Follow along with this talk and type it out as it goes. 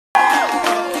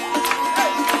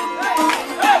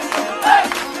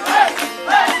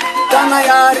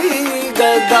कनयारी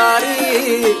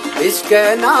गद्दारी इश्क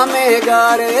नामे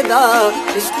गारदा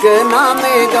इश्क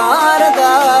नामे गारदा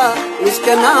इश्क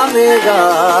नामे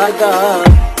गारदा।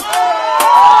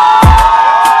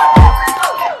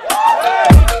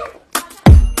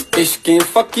 इश्की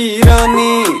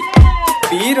फकीरानी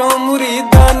पीरों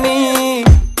मुरीदानी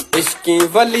इश्की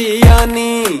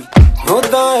वलियानी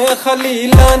हुदाए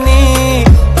खलीलानी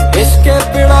इश्के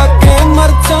पिड़ा के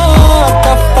मरचा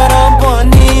दफ्तरा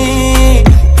बानी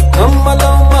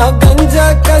हमलमा गंजा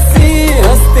कसी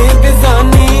हस्ती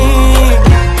बिजानी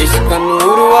इश्क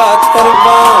नूरवा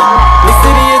तरबा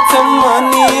मिसरी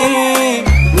चम्मानी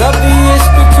नबी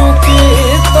इश्क चूकी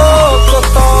तो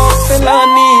कतो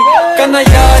पिलानी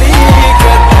कनयारी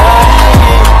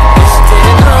गद्दारी इश्क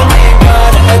नामे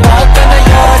गारदा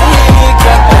कनयारी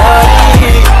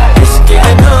गद्दारी इश्क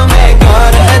नामे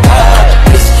गारदा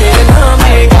इश्क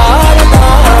नामे गारदा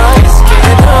इश्क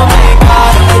नामे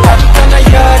गारदा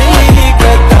कनयारी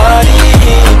गद्दारी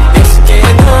इश्क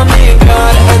नामे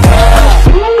गारदा।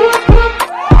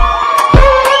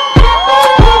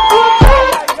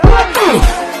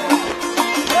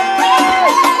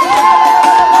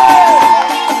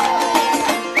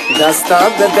 दस्ता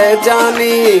बदे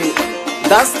जानी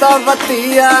दस्ता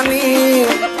वतियानी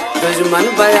दुश्मन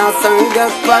बया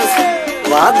संगत पस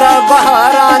वादा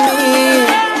बहारानी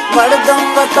वरदम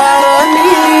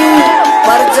बतारानी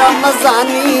परजा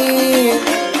मजानी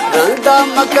रंगदा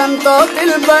मकन तो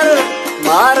दिल पर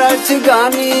मारच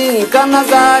गानी का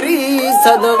नजारी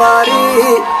सदवारी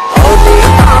होली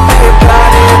कामे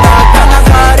प्यारे दा का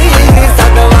नजारी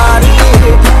सदवारी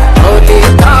होली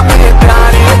कामे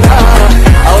प्यारे दा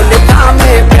होली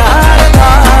कामे प्यारे दा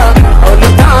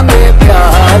होली कामे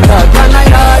प्यारे दा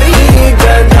कनयारी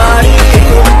गद्दारी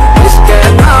इश्क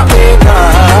नामे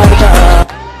गारदा।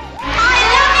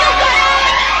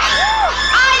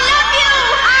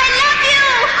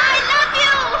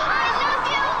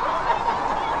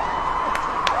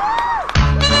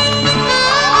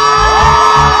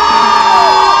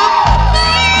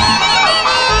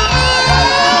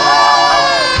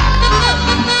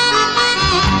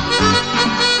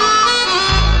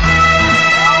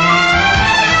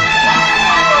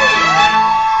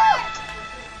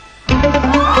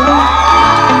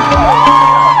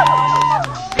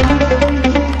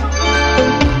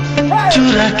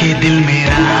 चुरा के दिल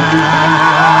मेरा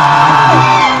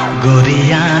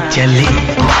गोरिया चली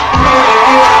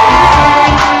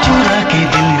चुरा के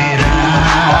दिल मेरा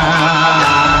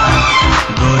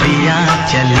गोरिया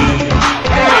चली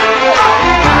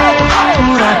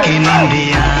पूरा के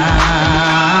निंदिया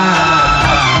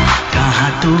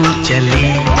कहाँ तू चली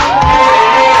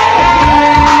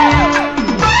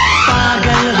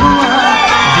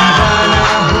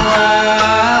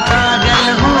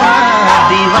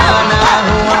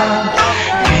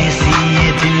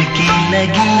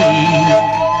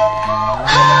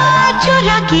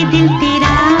चुरा के दिल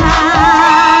तेरा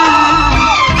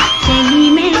चली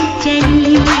मैं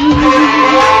चली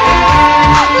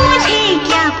मुझे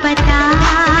क्या पता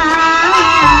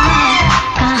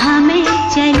कहाँ मैं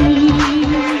चली।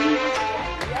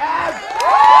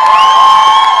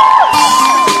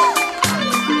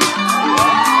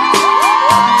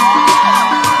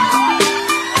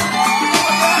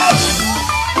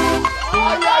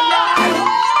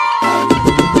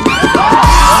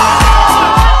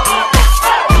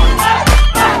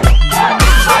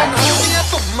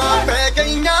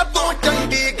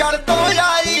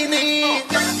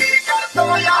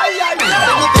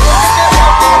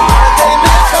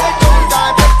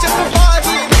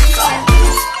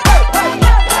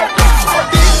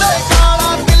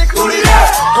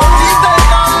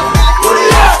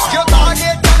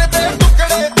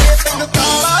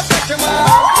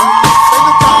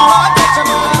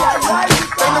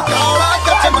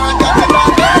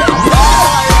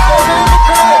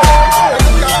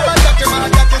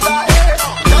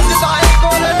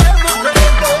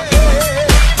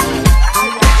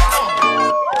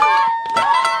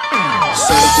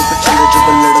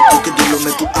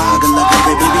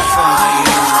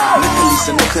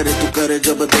 करे तू करे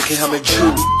जब देखे हमें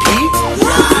झूठी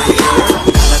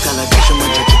काला काला चश्मा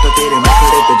जचता तेरे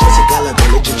मुखड़े पे जैसे काला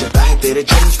गले जचता है तेरे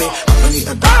चिन पे अपनी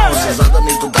अदाओं से ज्यादा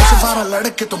नहीं तो 10-12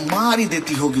 लड़के तो मार ही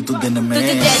देती होगी तू दिन में।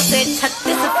 तुझे जैसे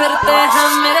 36 फिरते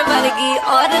हम मेरे वर्गी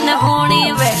और न होनी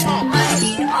वे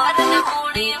और न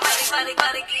होनी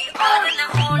वर्गी और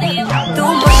न होनी तू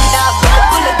मुंडा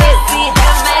बिल्कुल देसी है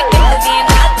मैं कहती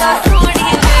ना तो सोनी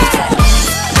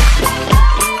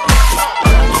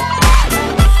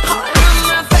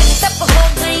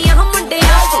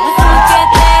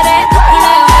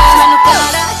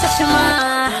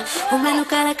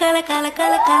काला काला काला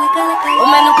काला काला काला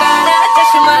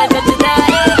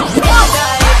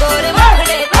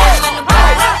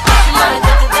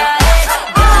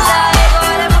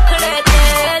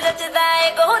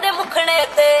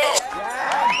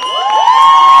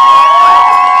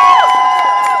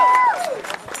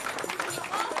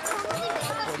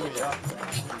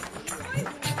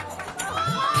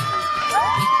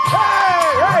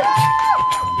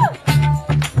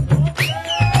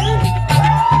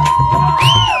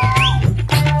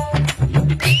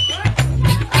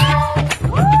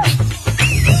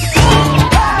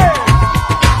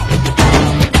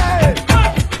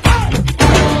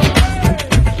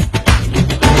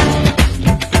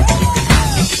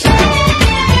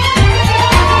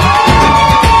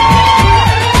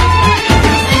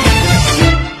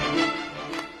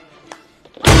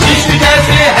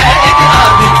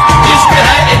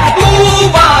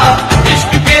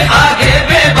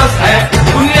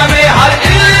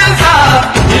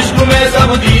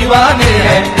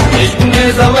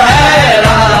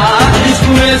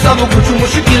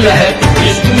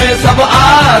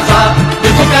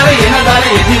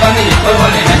ये दीवाने और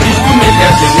वाले हैं इश्क में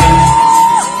कैसे नहीं।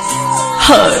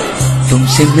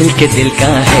 तुमसे मिलके दिल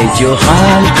का है जो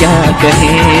हाल क्या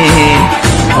कहे,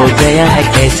 हो गया है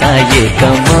कैसा ये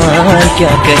कमाल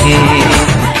क्या कहे।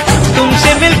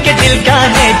 तुमसे मिलके दिल का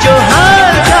है जो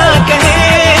हाल क्या कहे,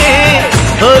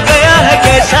 हो गया है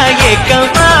कैसा ये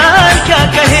कमाल क्या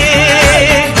कहे।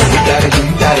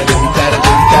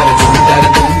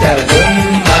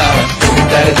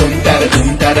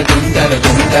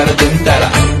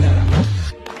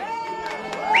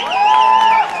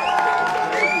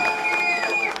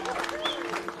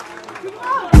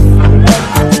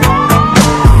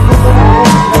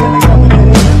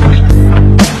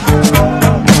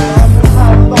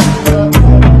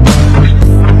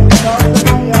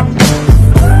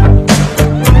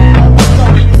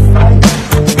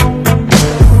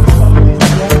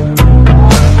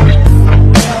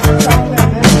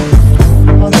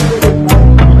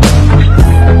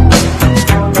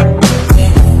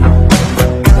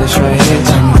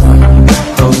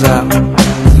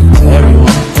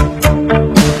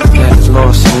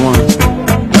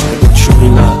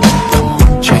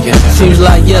 Seems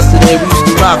like yesterday we used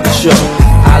to rock the show.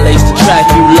 I laced the track,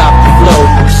 you locked the flow.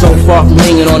 So far from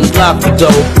hanging on the block of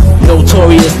dough.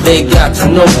 Notorious, they got to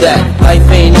know that life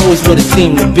ain't always what it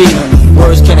seemed to be.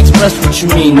 Words can't express what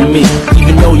you mean to me.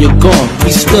 Even though you're gone,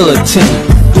 we still a team.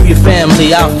 Through your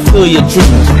family, I'll fulfill your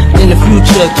dreams. In the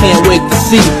future, can't wait to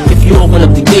see if you open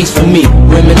up the gates for me.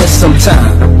 Reminisce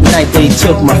sometime. The night they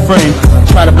took my friend.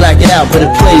 Try to black it out, but it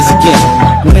plays again.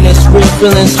 When it's real,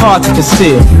 feeling's hard to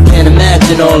conceal. Can't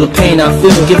imagine all the pain I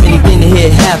feel. Give anything to hear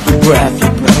half your breath.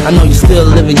 I know you're still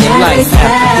living your life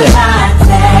after death.